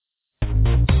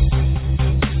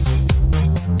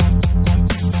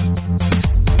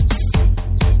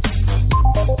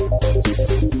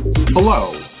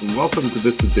Hello, and welcome to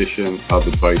this edition of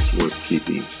Advice Worth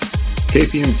Keeping,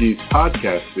 KPMG's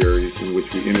podcast series in which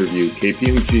we interview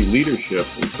KPMG leadership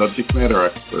and subject matter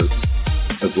experts,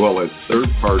 as well as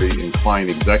third-party and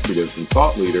client executives and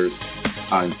thought leaders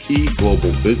on key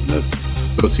global business,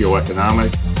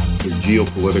 socioeconomic, and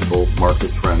geopolitical market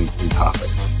trends and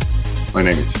topics. My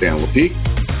name is Stan Lepeak.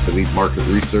 I lead market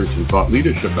research and thought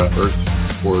leadership efforts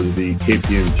for the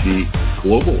KPMG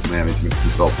Global Management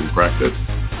Consulting practice,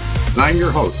 and I'm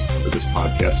your host for this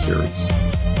podcast series.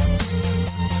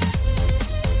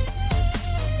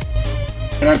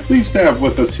 And I'm pleased to have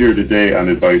with us here today on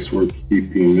Advice Worth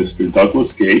Keeping Mr.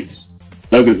 Douglas Gates.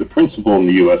 Doug is a principal in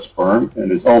the U.S. firm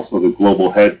and is also the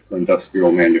global head for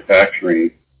industrial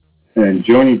manufacturing. And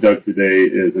joining Doug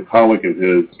today is a colleague of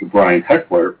his, Mr. Brian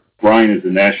Heckler. Brian is the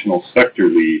national sector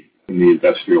lead in the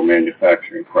industrial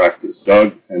manufacturing practice.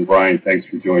 Doug and Brian, thanks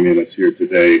for joining us here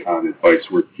today on Advice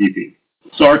Worth Keeping.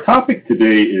 So our topic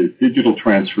today is digital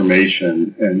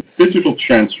transformation and digital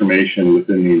transformation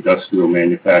within the industrial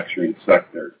manufacturing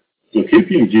sector. So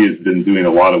KPMG has been doing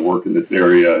a lot of work in this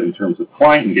area in terms of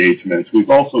client engagements. We've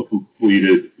also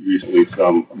completed recently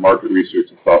some market research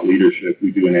and thought leadership.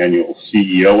 We do an annual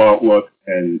CEO outlook,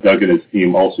 and Doug and his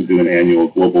team also do an annual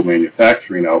global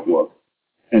manufacturing outlook.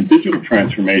 And digital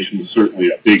transformation is certainly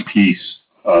a big piece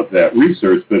of that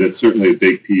research, but it's certainly a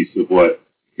big piece of what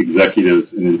executives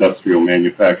in industrial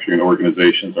manufacturing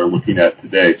organizations are looking at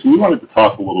today. So we wanted to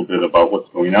talk a little bit about what's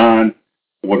going on,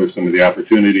 what are some of the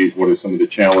opportunities, what are some of the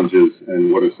challenges,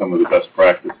 and what are some of the best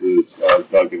practices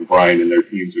Doug and Brian and their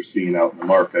teams are seeing out in the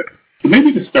market. So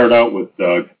maybe to start out with,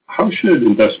 Doug, how should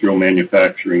industrial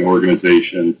manufacturing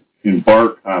organizations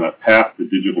embark on a path to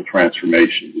digital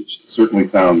transformation, which certainly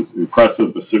sounds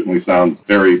impressive, but certainly sounds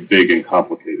very big and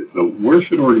complicated. So where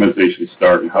should organizations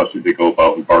start, and how should they go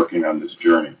about embarking on this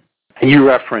journey? And you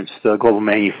referenced the Global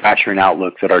Manufacturing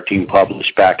Outlook that our team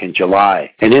published back in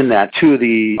July. And in that, two of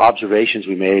the observations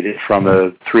we made from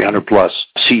the 300-plus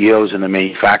CEOs in the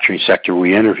manufacturing sector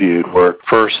we interviewed were,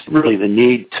 first, really the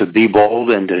need to be bold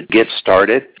and to get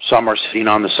started. Some are sitting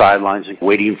on the sidelines and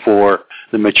waiting for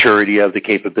the maturity of the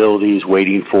capabilities,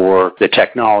 waiting for the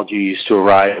technologies to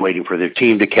arrive, waiting for their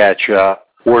team to catch up,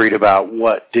 worried about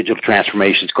what digital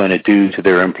transformation is going to do to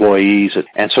their employees,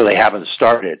 and so they haven't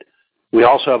started. We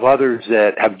also have others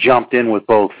that have jumped in with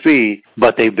both feet,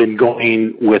 but they've been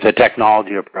going with a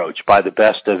technology approach, buy the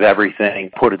best of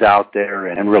everything, put it out there,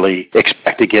 and really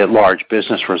expect to get large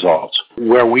business results.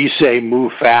 Where we say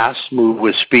move fast, move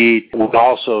with speed, we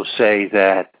also say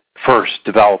that first,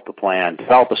 develop the plan,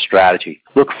 develop a strategy.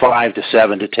 Look 5 to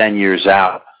 7 to 10 years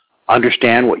out.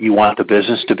 Understand what you want the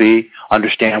business to be.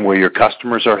 Understand where your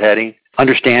customers are heading.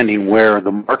 Understanding where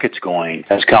the market's going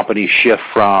as companies shift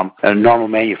from normal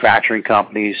manufacturing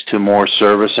companies to more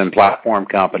service and platform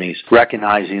companies,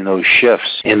 recognizing those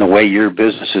shifts in the way your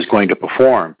business is going to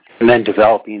perform, and then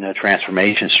developing a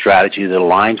transformation strategy that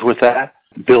aligns with that.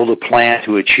 Build a plan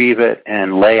to achieve it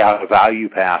and lay out a value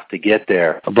path to get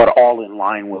there, but all in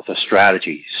line with a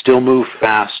strategy. Still move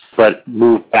fast, but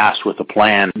move fast with a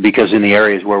plan, because in the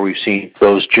areas where we've seen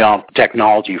those jump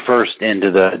technology first into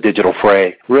the digital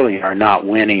fray really are not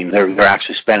winning. They're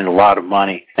actually spending a lot of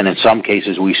money, and in some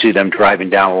cases we see them driving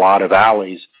down a lot of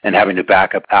alleys and having to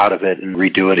back up out of it and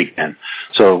redo it again.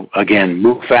 So again,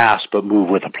 move fast, but move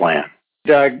with a plan.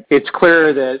 Doug, it's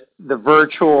clear that the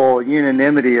virtual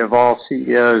unanimity of all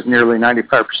CEOs, nearly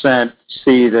 95%,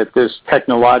 see that this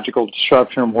technological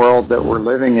disruption world that we're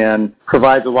living in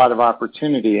provides a lot of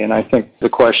opportunity. And I think the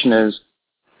question is,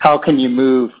 how can you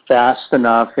move fast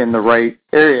enough in the right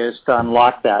areas to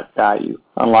unlock that value,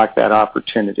 unlock that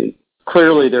opportunity?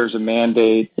 Clearly, there's a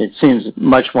mandate. It seems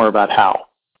much more about how.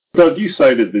 Doug, you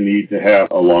cited the need to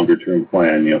have a longer-term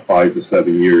plan, 5 to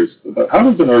 7 years. But how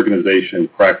does an organization,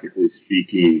 practically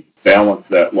speaking, balance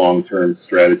that long-term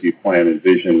strategy plan and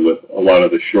vision with a lot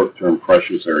of the short-term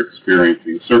pressures they're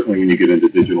experiencing? Certainly when you get into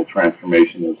digital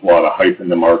transformation, there's a lot of hype in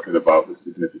the market about the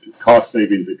significant cost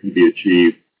savings that can be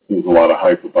achieved. There's a lot of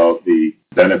hype about the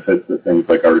benefits that things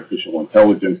like artificial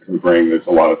intelligence can bring. There's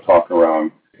a lot of talk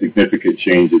around significant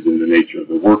changes in the nature of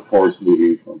the workforce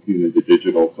moving from human to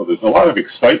digital. So there's a lot of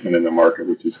excitement in the market,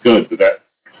 which is good, but that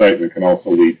excitement can also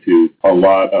lead to a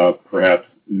lot of perhaps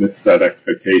misset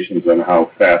expectations on how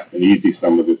fast and easy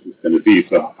some of this is going to be.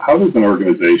 So how does an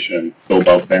organization go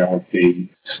about balancing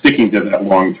sticking to that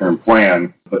long-term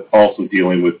plan, but also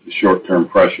dealing with the short-term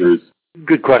pressures?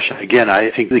 Good question. Again,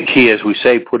 I think the key is we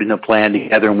say putting a plan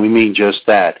together, and we mean just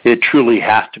that. It truly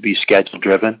has to be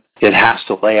schedule-driven. It has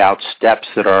to lay out steps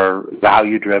that are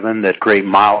value-driven, that create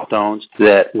milestones,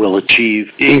 that will achieve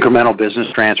incremental business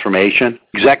transformation.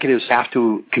 Executives have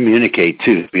to communicate,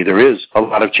 too. There is a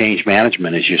lot of change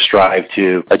management as you strive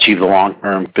to achieve the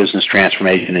long-term business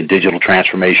transformation and digital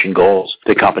transformation goals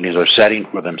that companies are setting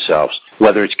for themselves.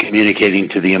 Whether it's communicating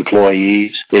to the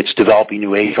employees, it's developing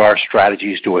new HR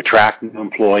strategies to attract new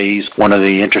employees. One of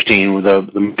the interesting, the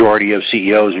majority of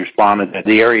CEOs responded that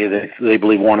the area that they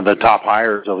believe one of the top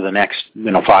hires over the next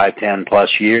 5, 10 plus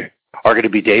years are going to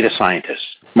be data scientists.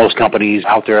 Most companies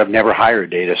out there have never hired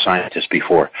data scientists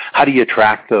before. How do you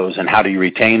attract those, and how do you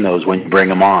retain those when you bring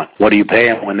them on? What do you pay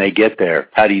them when they get there?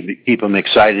 How do you keep them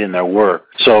excited in their work?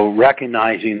 So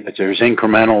recognizing that there's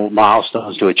incremental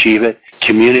milestones to achieve it,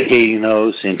 communicating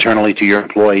those internally to your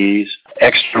employees,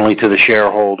 externally to the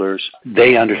shareholders.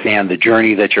 They understand the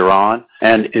journey that you're on.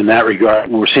 And in that regard,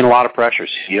 we're seeing a lot of pressure.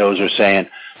 CEOs are saying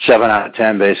 7 out of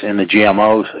 10 based in the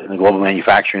GMOs, in the Global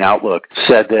Manufacturing Outlook,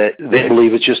 said that they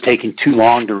believe it's just taking too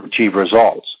long to achieve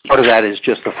results. Part of that is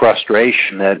just the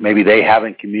frustration that maybe they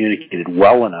haven't communicated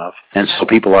well enough, and so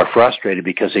people are frustrated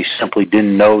because they simply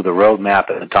didn't know the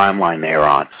roadmap and the timeline they are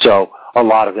on. So a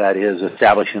lot of that is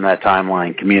establishing that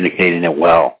timeline, communicating it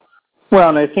well. Well,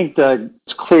 and I think, Doug,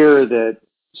 it's clear that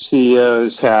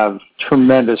CEOs have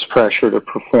tremendous pressure to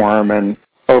perform, and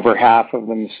over half of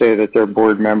them say that their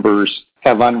board members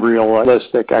have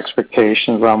unrealistic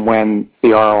expectations on when the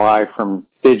ROI from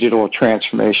digital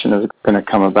transformation is going to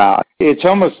come about. It's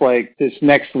almost like this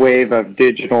next wave of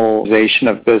digitalization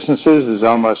of businesses is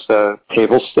almost a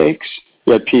table stakes,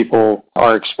 yet people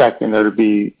are expecting there to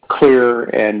be clear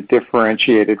and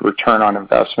differentiated return on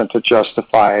investment to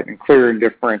justify it, and clear and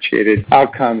differentiated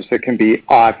outcomes that can be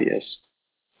obvious.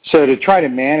 So to try to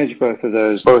manage both of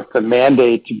those, both the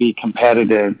mandate to be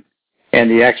competitive and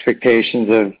the expectations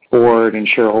of board and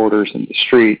shareholders in the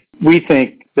street, we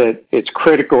think that it's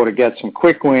critical to get some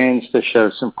quick wins, to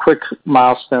show some quick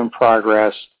milestone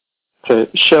progress, to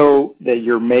show that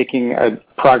you're making a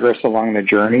progress along the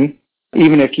journey,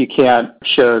 even if you can't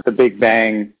show the big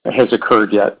bang has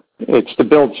occurred yet. It's to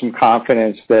build some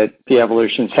confidence that the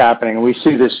evolution is happening. And we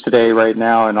see this today right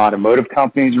now in automotive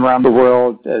companies around the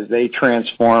world as they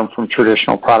transform from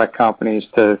traditional product companies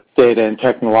to data and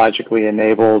technologically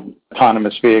enabled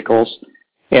autonomous vehicles,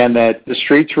 and that the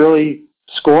street's really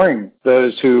scoring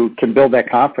those who can build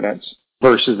that confidence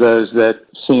versus those that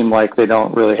seem like they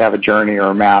don't really have a journey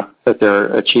or a map that they're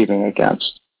achieving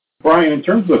against. Brian, in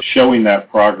terms of showing that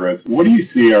progress, what do you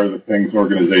see are the things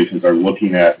organizations are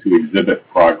looking at to exhibit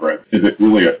progress? Is it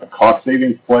really a cost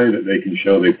savings play that they can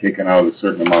show they've taken out a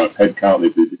certain amount of headcount,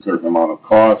 they've reduced a certain amount of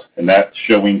cost, and that's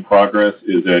showing progress?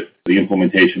 Is it the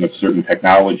implementation of certain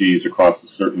technologies across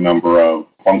a certain number of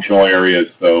functional areas,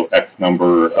 so X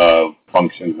number of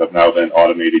functions have now been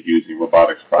automated using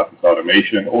robotics process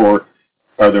automation, or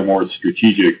are there more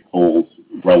strategic goals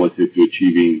relative to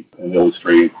achieving and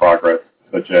illustrating progress,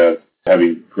 such as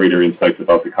having greater insights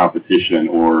about the competition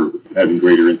or having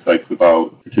greater insights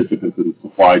about participants in the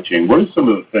supply chain? What are some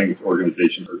of the things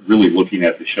organizations are really looking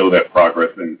at to show that progress,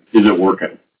 and is it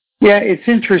working? Yeah, it's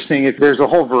interesting. There's a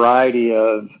whole variety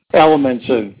of elements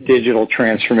of digital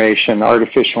transformation: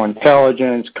 artificial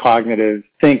intelligence, cognitive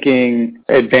thinking,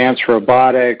 advanced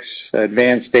robotics,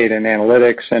 advanced data and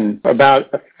analytics. And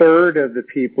about a third of the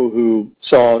people who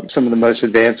saw some of the most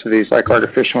advanced of these, like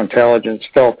artificial intelligence,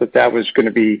 felt that that was going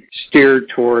to be steered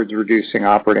towards reducing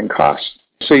operating costs.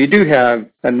 So you do have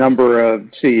a number of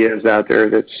CEOs out there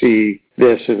that see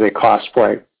this as a cost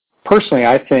play. Personally,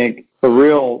 I think the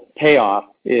real payoff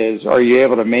is, are you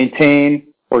able to maintain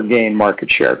or gain market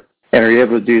share? And are you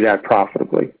able to do that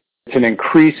profitably? It's an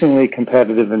increasingly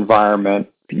competitive environment.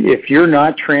 If you're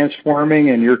not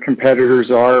transforming and your competitors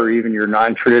are, or even your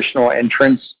non-traditional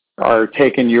entrants are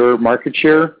taking your market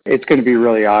share, it's going to be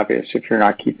really obvious if you're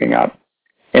not keeping up.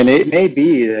 And it may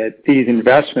be that these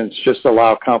investments just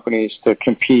allow companies to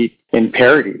compete in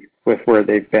parity with where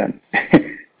they've been,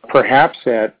 perhaps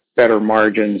at better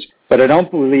margins. But I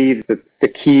don't believe that the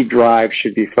key drive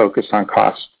should be focused on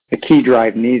cost. The key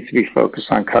drive needs to be focused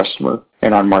on customer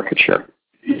and on market share.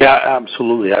 Yeah,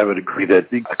 absolutely. I would agree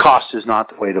that the cost is not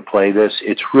the way to play this.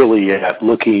 It's really at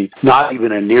looking not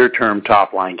even a near-term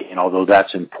top-line gain, although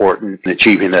that's important in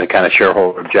achieving the kind of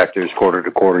shareholder objectives quarter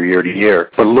to quarter, year to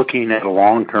year, but looking at a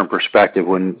long-term perspective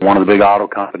when one of the big auto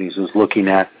companies is looking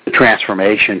at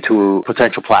transformation to a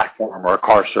potential platform or a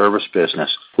car service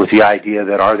business, with the idea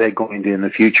that are they going to in the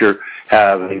future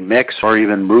have a mix or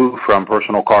even move from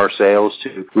personal car sales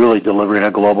to really delivering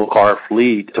a global car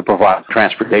fleet to provide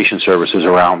transportation services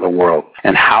around the world.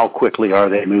 And how quickly are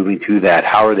they moving to that?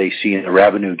 How are they seeing the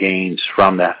revenue gains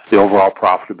from that, the overall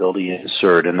profitability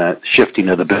insert and that shifting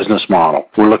of the business model?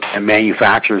 We're looking at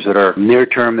manufacturers that are near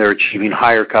term, they're achieving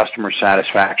higher customer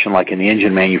satisfaction, like in the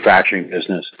engine manufacturing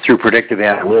business, through predictive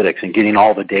analytics and getting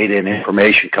all the data and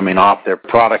information coming off their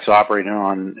products operating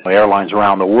on airlines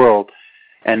around the world,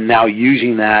 and now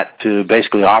using that to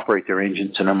basically operate their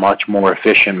engines in a much more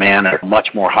efficient manner, much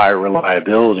more higher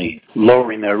reliability,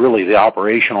 lowering the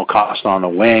operational cost on the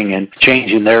wing and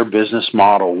changing their business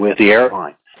model with the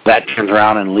airline. That turns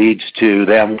around and leads to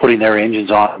them putting their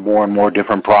engines on more and more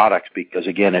different products because,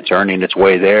 again, it's earning its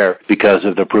way there because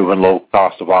of the proven low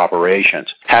cost of operations.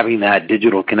 Having that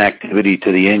digital connectivity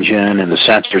to the engine and the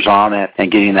sensors on it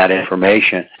and getting that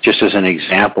information, just as an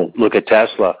example, look at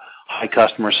Tesla. High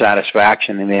customer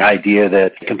satisfaction and the idea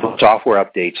that it can put software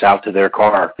updates out to their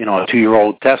car. A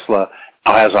 2-year-old Tesla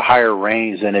has a higher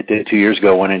range than it did 2 years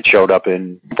ago when it showed up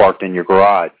and parked in your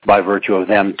garage by virtue of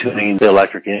them tuning the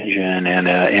electric engine and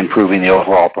improving the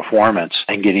overall performance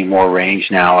and getting more range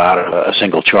now out of a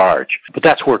single charge. But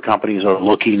that's where companies are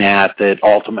looking at that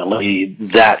ultimately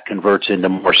that converts into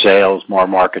more sales, more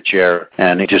market share,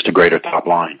 and just a greater top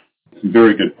line.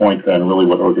 Very good point, then. Really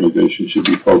what organizations should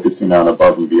be focusing on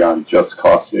above and beyond just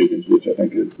cost savings, which I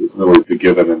think is really the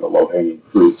given and the low-hanging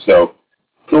fruit. So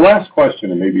the last question,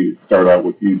 and maybe start out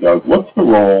with you, Doug, what's the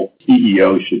role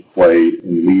CEOs should play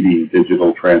in leading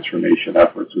digital transformation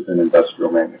efforts within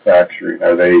industrial manufacturing?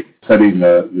 Are they setting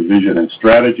the vision and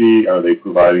strategy? Are they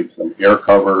providing some air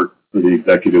cover for the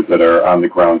executives that are on the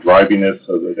ground driving this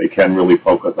so that they can really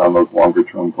focus on those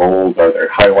longer-term goals? Are they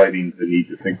highlighting the need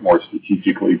to think more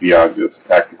strategically beyond just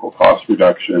tactical cost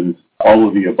reductions? All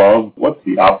of the above? What's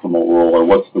the optimal role, or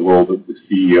what's the role that the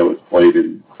CEO has played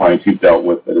in clients you've dealt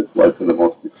with that has led to the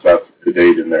most success to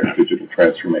date in their digital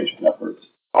transformation efforts?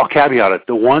 I'll caveat it.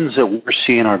 The ones that we're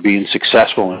seeing are being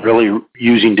successful in really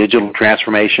using digital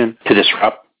transformation to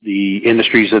disrupt the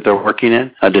industries that they're working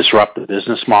in, disrupt the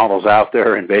business models out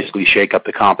there and basically shake up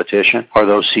the competition, are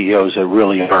those CEOs that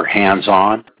really are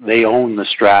hands-on. They own the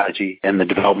strategy and the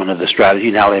development of the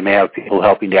strategy. Now they may have people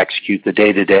helping to execute the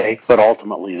day-to-day, but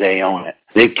ultimately they own it.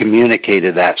 They've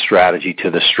communicated that strategy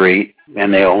to the street,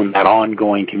 and they own that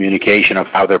ongoing communication of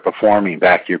how they're performing,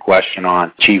 back to your question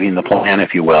on achieving the plan,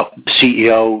 if you will. The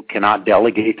CEO cannot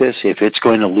delegate this. If it's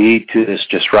going to lead to this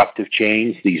disruptive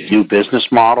change, these new business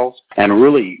models, and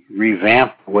really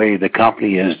revamp the way the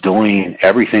company is doing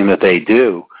everything that they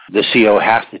do, the CEO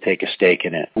has to take a stake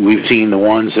in it. We've seen the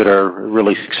ones that are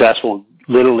really successful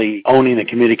literally owning the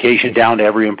communication down to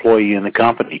every employee in the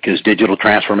company, because digital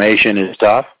transformation is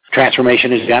tough.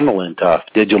 Transformation is general and tough.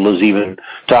 Digital is even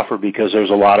tougher because there's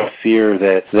a lot of fear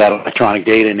that electronic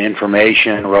data and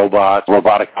information, robots,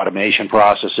 robotic automation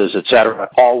processes, etc.,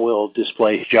 all will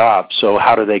displace jobs. So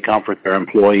how do they comfort their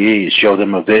employees, show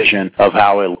them a vision of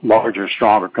how a larger,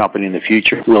 stronger company in the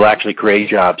future will actually create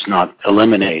jobs, not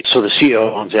eliminate? So the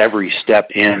CEO owns every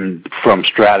step in from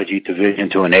strategy to vision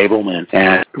to enablement,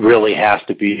 and really has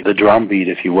to be the drumbeat,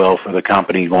 if you will, for the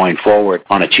company going forward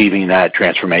on achieving that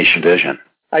transformation vision.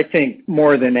 I think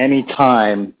more than any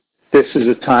time, this is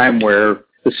a time where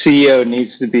the CEO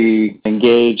needs to be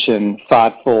engaged and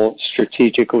thoughtful,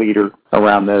 strategic leader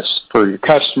around this for your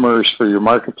customers, for your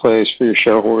marketplace, for your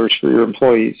shareholders, for your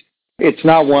employees. It's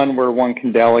not one where one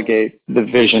can delegate the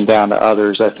vision down to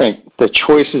others. I think the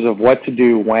choices of what to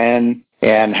do when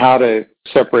and how to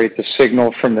separate the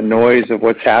signal from the noise of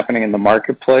what's happening in the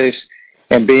marketplace,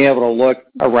 and being able to look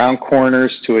around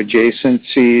corners to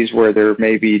adjacencies where there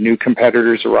may be new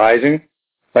competitors arising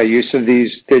by use of these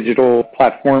digital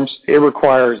platforms. It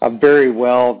requires a very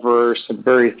well-versed and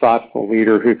very thoughtful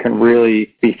leader who can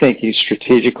really be thinking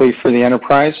strategically for the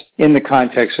enterprise in the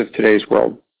context of today's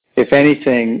world. If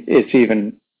anything, it's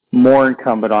even more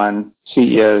incumbent on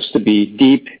CEOs to be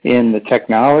deep in the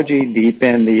technology, deep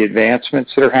in the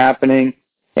advancements that are happening,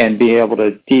 and be able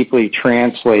to deeply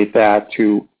translate that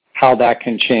to how that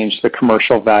can change the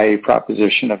commercial value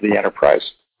proposition of the enterprise.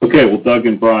 Okay, well, Doug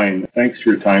and Brian, thanks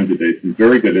for your time today. Some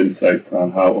very good insights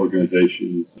on how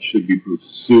organizations should be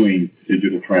pursuing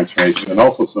digital transformation, and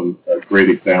also some great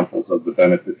examples of the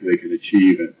benefits they can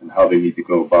achieve and how they need to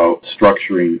go about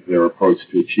structuring their approach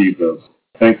to achieve those.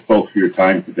 Thanks both for your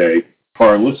time today. For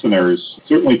our listeners,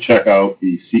 certainly check out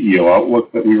the CEO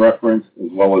Outlook that we referenced, as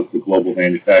well as the Global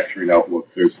Manufacturing Outlook.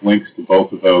 There's links to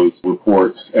both of those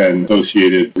reports and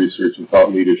associated research and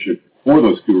thought leadership for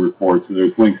those two reports, and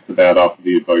there's links to that off of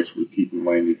the Advice Worth Keeping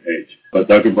landing page. But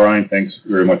Doug and Brian, thanks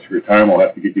very much for your time. We'll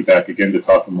have to get you back again to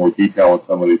talk in more detail on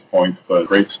some of these points, but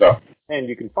great stuff. And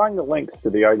you can find the links to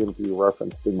the items we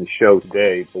referenced in the show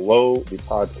today below the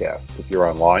podcast if you're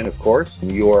online, of course.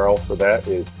 And the URL for that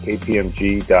is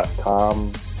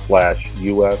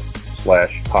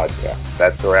kpmg.com/US/podcast.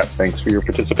 That's a wrap. Thanks for your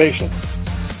participation.